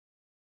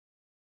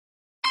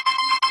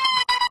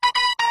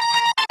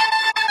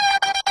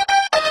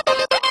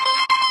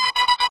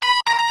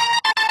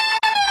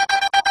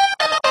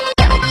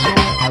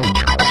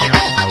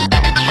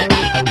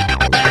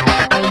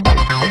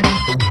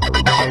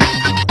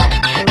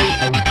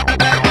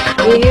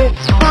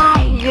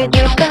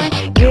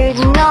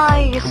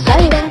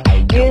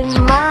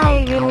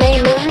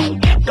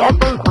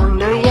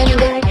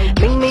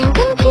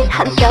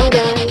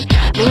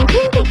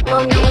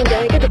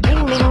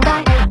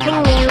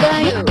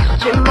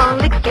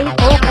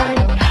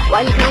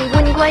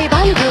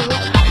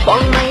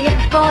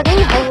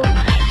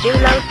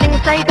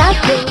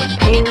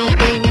平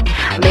平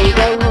未夠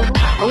好，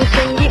紅唇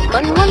熱吻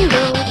溫度，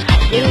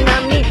要男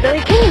烈女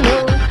傾慕，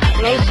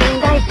偽善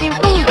大笑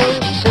風暴，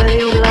誰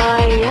來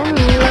引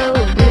路？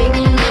明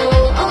路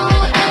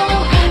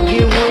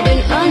You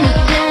wouldn't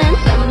understand，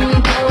 什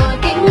破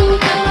警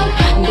告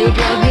They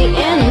drive me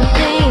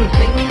insane。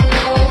 明路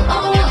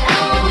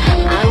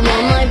I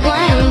want my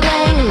bling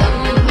bling， 什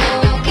破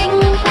警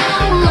報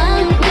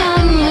Let's get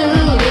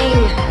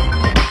moving。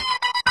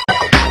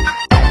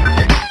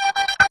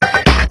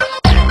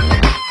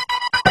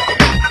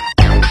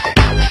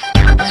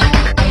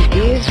 越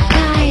快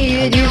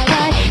越愉快，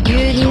越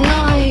愛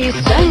越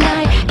想帶，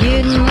越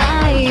買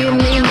越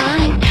未買，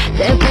這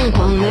瘋狂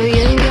女人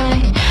街，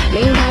名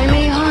牌未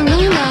看到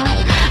吧，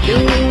年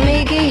齡未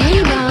記起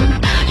吧，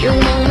慾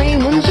望未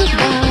滿足吧，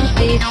節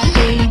事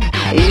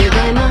愉快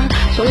嗎？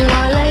從華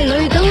麗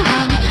裏倒下，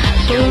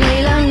從糜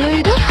爛裏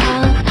倒下，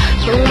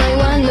從迷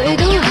幻裏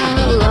倒下，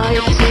來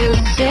調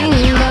整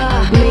吧。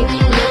明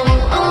路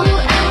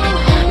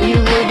You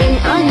wouldn't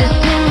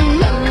understand，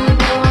 什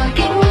破警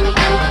報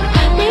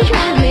They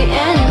drive me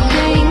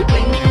insane。 明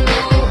路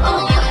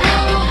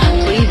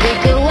Please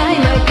take away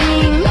my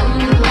pain， 什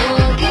破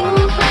警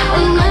報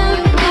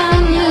Let's get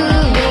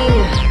moving。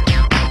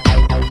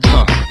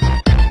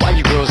 Why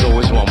you girls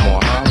always want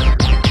more, huh?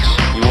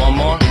 You want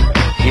more?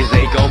 Here's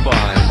a go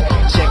buzz.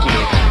 Check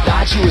it.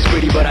 Thought you was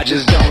pretty, but I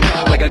just don't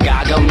know. Like a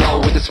guy gon' know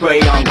with the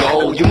spray on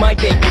gold. You might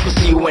think people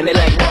see you when they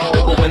like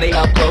whoa, but when they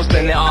up close,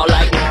 then they're all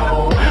like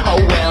whoa. Oh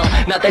well,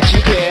 not that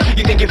you care.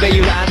 You think your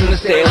value lies in the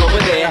sale over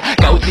there.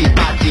 9折、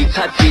8折、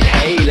7折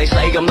起，你使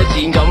咁多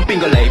錢，咁邊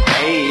個嚟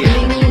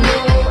俾？